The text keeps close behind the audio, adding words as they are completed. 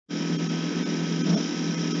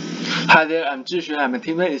Hi there, I'm Zhixuan and my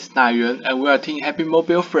teammate is Naiyuan, and we are Team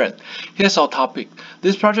HappyMobileFriends. Here's our topic.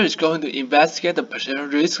 This project is going to investigate the potential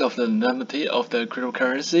risk of the anonymity of the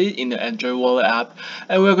cryptocurrency in the Android wallet app,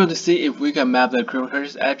 and we're going to see if we can map the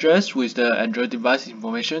cryptocurrency address with the Android device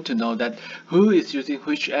information to know that who is using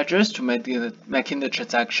which address to making the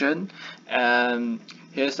transaction. And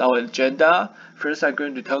here's our agenda. First, I'm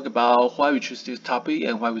going to talk about why we choose this topic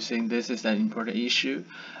and why we think this is an important issue.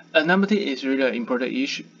 Anonymity is really an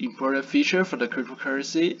important feature for the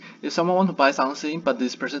cryptocurrency. If someone wants to buy something, but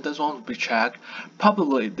this person doesn't want to be tracked,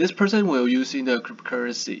 probably this person will use the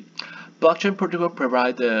cryptocurrency. Blockchain protocol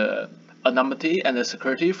provide the anonymity and the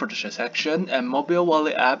security for the transaction, and mobile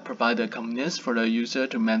wallet app provide the convenience for the user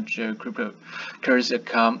to manage their cryptocurrency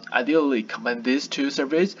account. Ideally, combine these two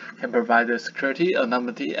services can provide the security,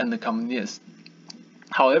 anonymity, and the convenience.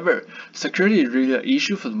 However, security is really an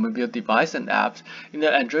issue for the mobile device and apps. In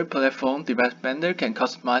the Android platform, device vendor can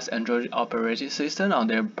customize Android operating system on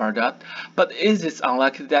their product, but it is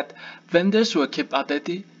unlikely that vendors will keep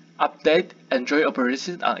update Android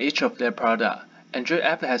operations on each of their products. Android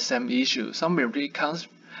app has same issue. Some memory accounts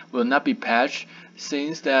will not be patched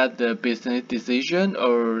since that the business decision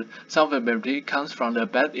or some of the memory comes from the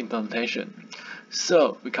bad implementation.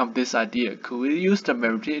 So we come to this idea, could we use the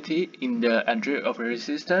variability in the Android operating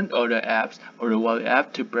system or the apps or the wallet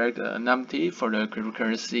app to break the anonymity for the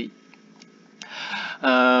cryptocurrency?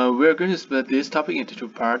 We are going to split this topic into two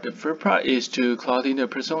parts. The first part is to collecting the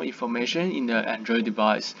personal information in the Android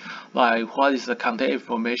device, like what is the contact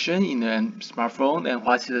information in the smartphone and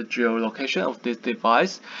what is the geolocation of this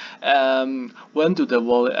device. When do the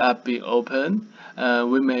wallet app be open?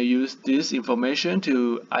 We may use this information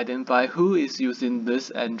to identify who is using this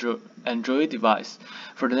Android device.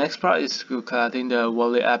 For the next part is collecting the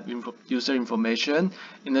wallet app user information.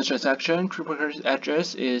 In the transaction, cryptocurrency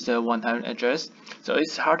address is a one-time address, so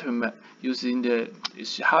it's hard to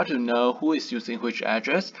know who is using which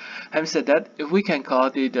address. Having said that, if we can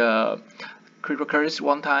collect the cryptocurrency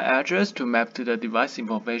one-time address to map to the device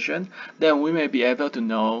information, then we may be able to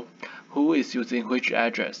know who is using which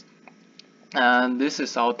address. And this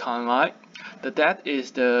is our timeline. The date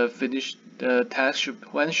is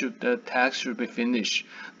when should the task should be finished.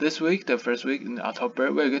 This week, the first week in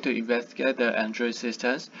October, we're going to investigate the Android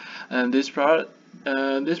systems, and this part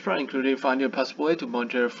including finding a possible way to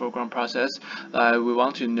monitor the foreground process. We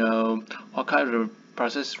want to know what kind of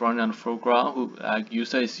process running on the foreground, who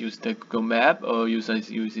user is using the Google Map or user is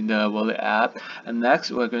using the wallet app. And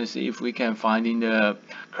next, we're going to see if we can find in the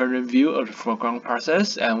current view of the foreground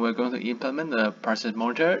process, and we're going to implement the process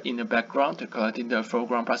monitor in the background to collecting the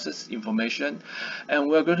foreground process information. And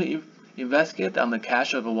we're going to investigate on the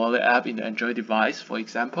cache of a wallet app in the Android device. For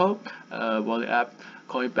example, wallet app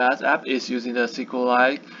Coinbase app is using the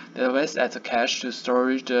SQLite database as a cache to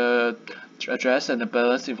store the address and the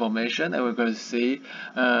balance information, and we're going to see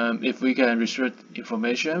if we can retrieve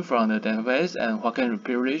information from the database and what kind of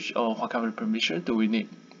privilege or what kind of permission do we need.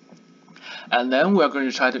 And then we're going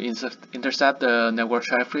to try to intercept the network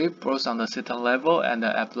traffic both on the system level and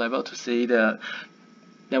the app level to see the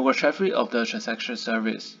network traffic of the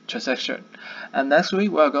transaction. And next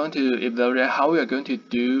week we're going to evaluate how we are going to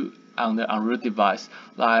do on the root device.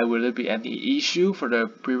 Like, will there be any issue for the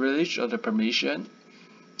privilege or the permission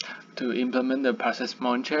to implement the process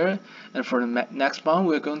monitor? And for the next month,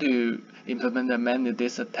 we're going to implement the man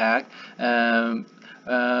this attack. I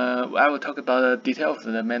will talk about the detail of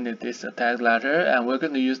the man this attack later, and we're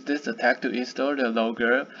going to use this attack to install the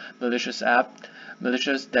logger, malicious app,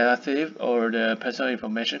 malicious data thief, or the personal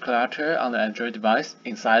information collector on the Android device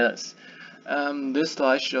in silence. This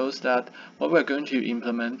slide shows that what we're going to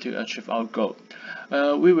implement to achieve our goal.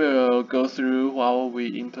 We will go through how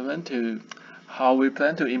we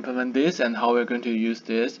plan to implement this and how we're going to use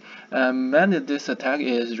this. This attack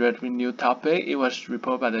is a relatively new topic. It was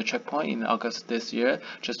reported by the Checkpoint in August this year,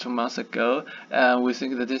 just 2 months ago. And we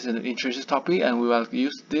think that this is an interesting topic, and we will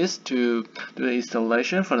use this to do the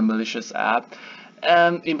installation for the malicious app.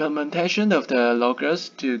 And implementation of the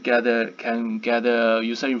loggers can gather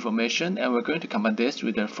user information, and we're going to combine this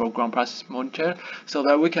with the foreground process monitor so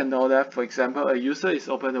that we can know that, for example, a user is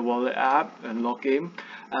open the wallet app and log in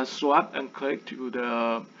and swap and click to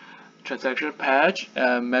the transaction page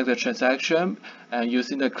and make the transaction, and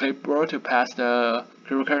using the clipboard to pass the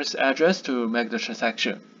cryptocurrency address to make the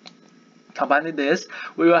transaction. Combining this,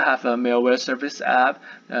 we will have a malware service app,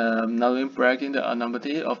 not only breaking the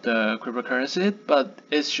anonymity of the cryptocurrency, but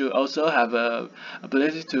it should also have a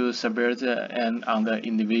ability to subvert on the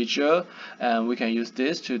individual, and we can use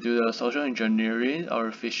this to do the social engineering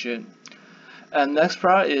or phishing. And next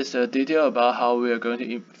part is the detail about how we are going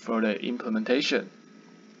to for the implementation.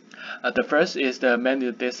 The first is the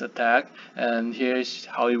manual disk attack, and here's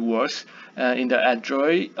how it works. In the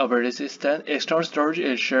Android operating system, external storage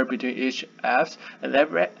is shared between each app, and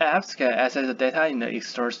every app can access the data in the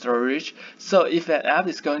external storage. So if an app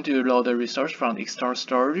is going to load the resource from external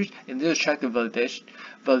storage, it needs to check the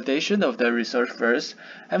validation of the resource first.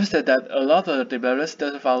 Having said that, a lot of the developers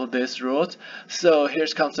doesn't follow this rules, so here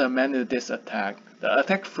comes a manual disk attack. The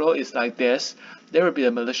attack flow is like this. There will be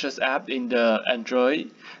a malicious app in the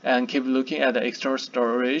Android and keep looking at the external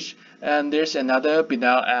storage. And there's another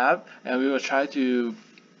binary app, and we will try to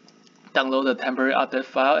download the temporary update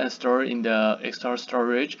file and store it in the external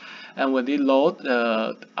storage. And when it load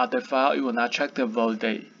the update file, it will not check the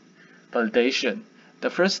validation. The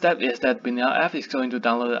first step is that binary app is going to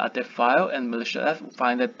download the update file, and malicious app will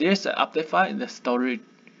find that there's an update file in the storage.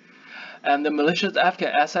 And the malicious app can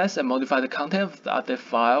access and modify the content of the update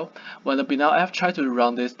file. When the binary app tries to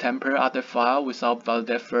run this temporary update file without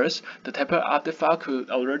validate first, the temporary update file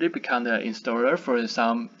could already become the installer for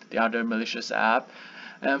the other malicious app.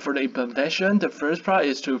 And for the implementation, the first part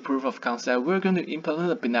is to proof of concept. We're going to implement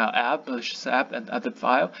the binary app, malicious app, and update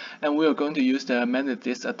file, and we are going to use the manual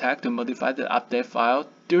disk attack to modify the update file.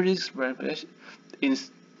 During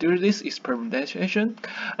this experimentation,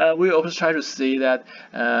 we also try to see that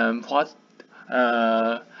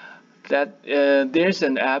there's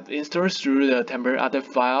an app installed through the temporary update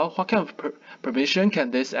file. What kind of permission can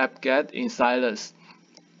this app get inside us?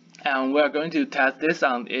 And we are going to test this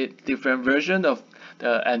on a different version of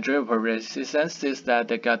the Android operating system, since that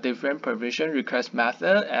they got different permission request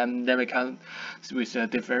method, and then we come with a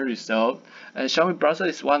different result. And Xiaomi browser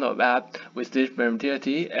is one of app with this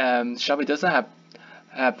vulnerability, and Xiaomi doesn't have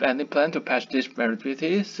any plan to patch this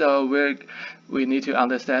vulnerability, so we need to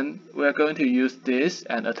understand. We're going to use this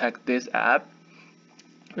and attack this app.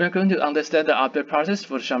 We're going to understand the update process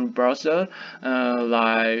for the Xiaomi browser,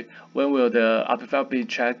 like when will the update file be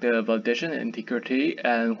checked, the validation and integrity,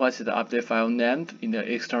 and what's the update file name in the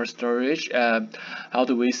external storage, and how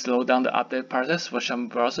do we slow down the update process for Xiaomi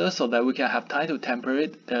browser so that we can have time to temper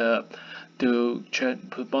it, to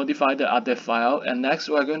modify the update file. And next,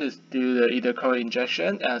 we're going to do the either code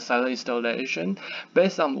injection and silent installation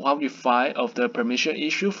based on what we find of the permission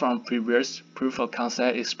issue from previous proof of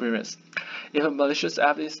concept experience. If a malicious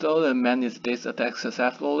app is installed and manages this attack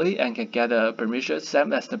successfully and can get a permission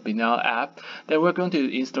same as the binary app, then we're going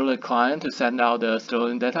to install a client to send out the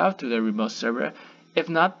stolen data to the remote server. If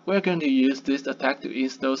not, we're going to use this attack to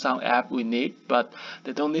install some app we need, but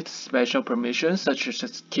they don't need special permissions such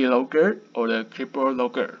as keylogger or the clipboard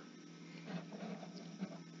logger.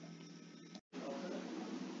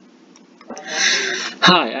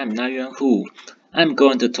 Hi, I'm Nayuan Hu. I'm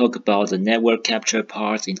going to talk about the network capture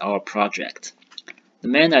part in our project. The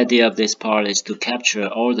main idea of this part is to capture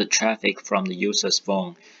all the traffic from the user's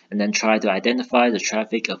phone and then try to identify the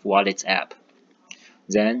traffic of Wallet's app.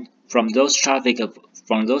 Then, from those traffic of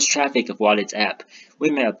Wallet's app, we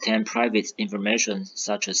may obtain private information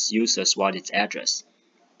such as user's wallet's address.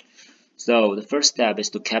 So, the first step is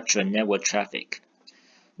to capture network traffic.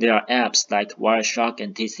 There are apps like Wireshark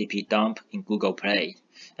and TCP Dump in Google Play,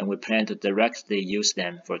 and we plan to directly use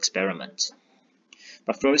them for experiments.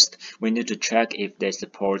 But first, we need to check if they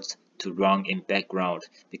support to run in background,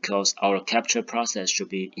 because our capture process should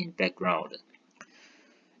be in background.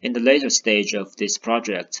 In the later stage of this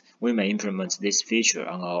project, we may implement this feature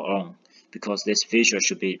on our own, because this feature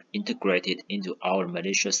should be integrated into our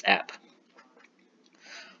malicious app.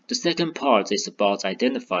 The second part is about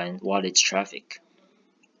identifying wallet traffic.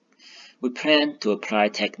 We plan to apply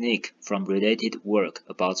technique from related work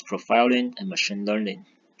about profiling and machine learning.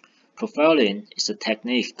 Profiling is a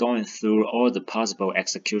technique going through all the possible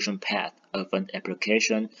execution paths of an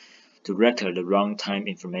application to record the runtime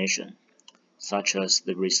information, such as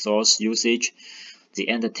the resource usage, the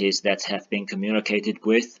entities that have been communicated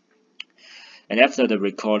with, and after the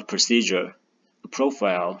record procedure, a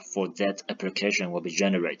profile for that application will be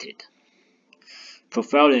generated.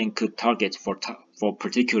 Profiling could target for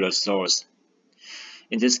particular source.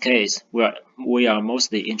 In this case, we are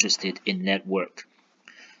mostly interested in network.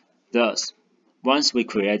 Thus, once we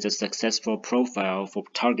create a successful profile for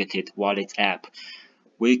targeted wallet app,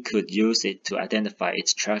 we could use it to identify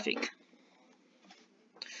its traffic.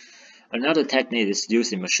 Another technique is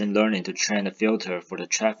using machine learning to train a filter for the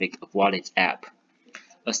traffic of wallet app.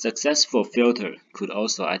 A successful filter could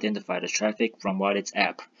also identify the traffic from wallet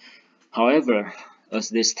app. However, as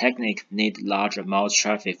this technique needs large amounts of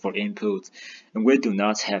traffic for input, and we do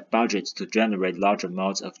not have budgets to generate large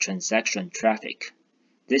amounts of transaction traffic,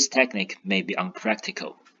 this technique may be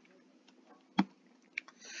unpractical. The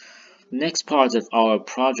next part of our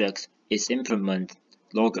project is implement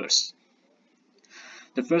loggers.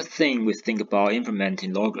 The first thing we think about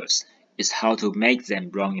implementing loggers is how to make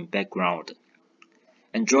them run in background.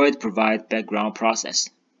 Android provides background process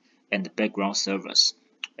and background servers,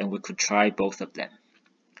 and we could try both of them.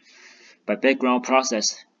 By background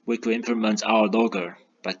process, we could implement our logger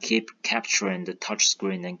by keep capturing the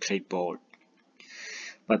touchscreen and clipboard.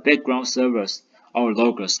 By background servers, our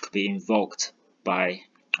loggers could be invoked when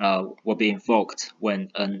a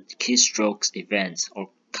keystroke event or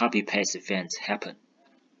copy-paste event happen.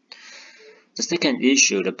 The second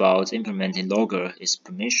issue about implementing logger is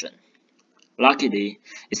permission. Luckily,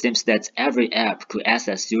 it seems that every app could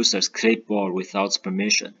access users' clipboard without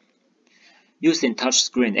permission. Using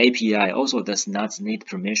touchscreen API also does not need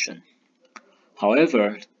permission.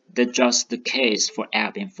 However, that's just the case for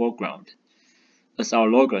app in foreground. As our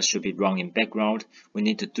loggers should be run in background, we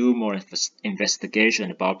need to do more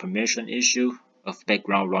investigation about permission issue of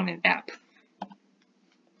background running app.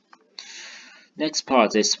 Next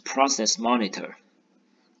part is process monitor.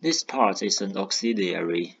 This part is an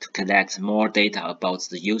auxiliary to collect more data about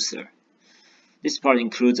the user. This part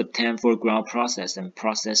includes obtain foreground process and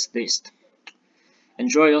process list.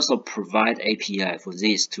 Android also provide API for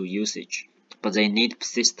these two usage, but they need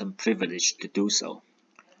system privilege to do so.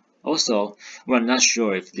 Also, we are not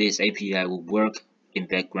sure if this API will work in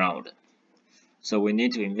background, so we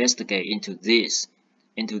need to investigate into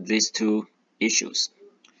these two issues.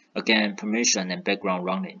 Again, permission and background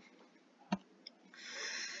running.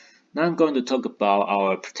 Now I'm going to talk about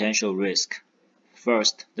our potential risk.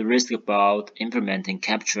 First, the risk about implementing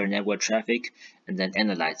capture network traffic and then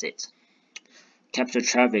analyze it. Capture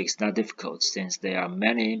traffic is not difficult since there are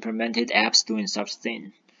many implemented apps doing such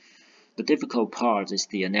thing. The difficult part is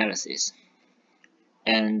the analysis.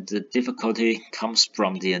 And the difficulty comes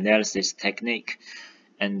from the analysis technique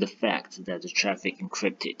and the fact that the traffic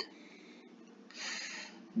encrypted.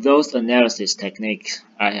 Those analysis techniques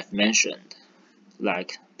I have mentioned,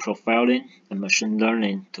 like profiling and machine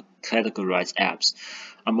learning to categorize apps,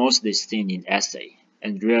 are mostly seen in essay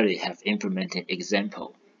and rarely have implemented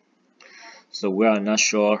example. So we are not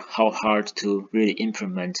sure how hard to really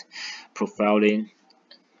implement profiling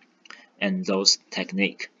and those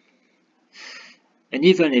techniques. And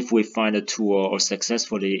even if we find a tool or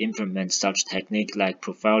successfully implement such technique like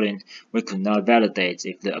profiling, we could not validate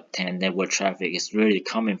if the obtained network traffic is really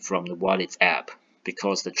coming from the wallet app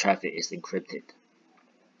because the traffic is encrypted.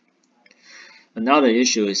 Another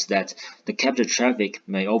issue is that the captured traffic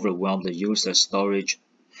may overwhelm the user storage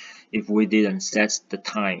if we didn't set the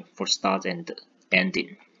time for start and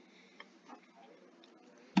ending.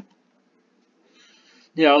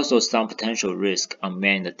 There are also some potential risks on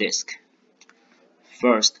main disk.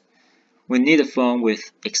 First, we need a phone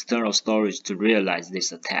with external storage to realize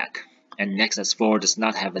this attack, and Nexus 4 does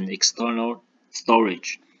not have an external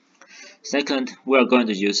storage. Second, we are going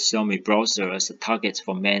to use Xiaomi browser as a target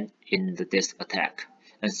for man in the disk attack,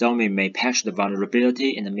 and Xiaomi may patch the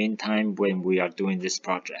vulnerability in the meantime when we are doing this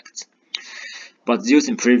project. But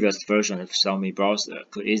using previous version of Xiaomi browser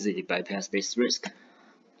could easily bypass this risk.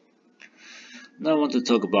 Now I want to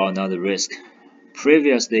talk about another risk.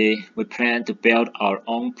 Previously, we planned to build our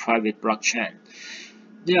own private blockchain.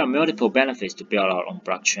 There are multiple benefits to build our own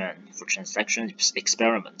blockchain for transaction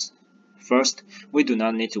experiments. First, we do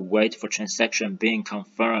not need to wait for transaction being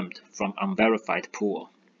confirmed from unverified pool.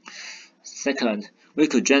 Second, we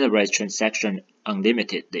could generate transaction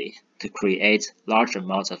unlimitedly to create large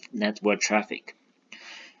amounts of network traffic.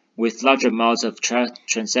 With large amounts of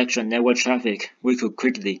transaction network traffic, we could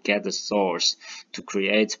quickly get the source to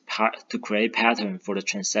create pattern for the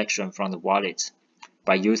transaction from the wallet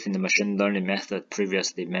by using the machine learning method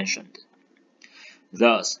previously mentioned.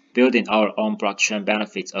 Thus, building our own blockchain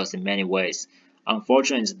benefits us in many ways.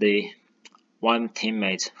 Unfortunately, one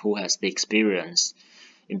teammate who has the experience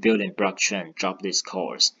in building blockchain dropped this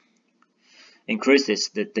course. Increases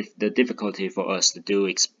the difficulty for us to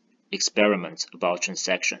do experiments about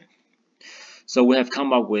transaction. So we have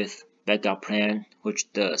come up with backup plan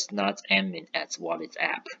which does not aim at wallet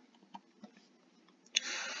app.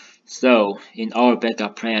 So in our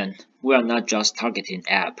backup plan, we are not just targeting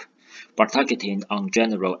app, but targeting on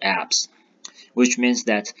general apps, which means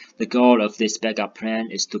that the goal of this backup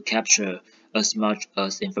plan is to capture as much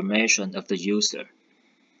as information of the user.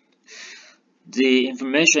 The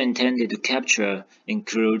information intended to capture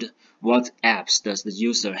include what apps does the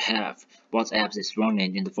user have, what apps is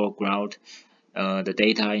running in the foreground, the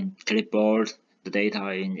data in clipboard, the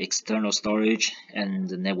data in external storage, and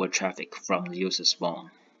the network traffic from the user's phone.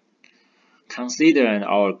 Considering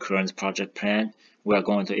our current project plan, we are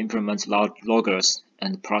going to implement loggers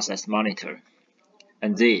and process monitor.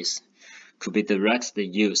 And this could be directly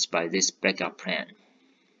used by this backup plan.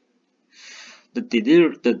 The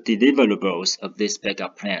deliverables of this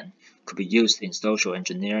backup plan could be used in social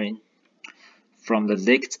engineering. From the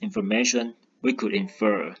leaked information, we could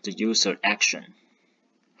infer the user action.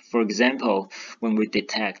 For example, when we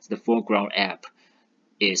detect the foreground app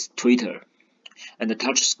is Twitter, and the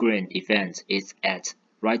touchscreen event is at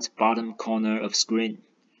right bottom corner of screen,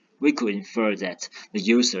 we could infer that the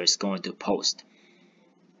user is going to post.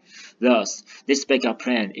 Thus, this backup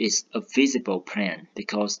plan is a feasible plan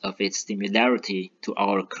because of its similarity to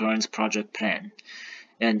our current project plan,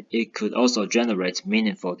 and it could also generate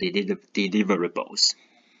meaningful deliverables.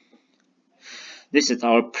 This is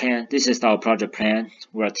our plan. This is our project plan.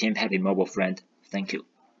 We're Team Happy Mobile Friend. Thank you.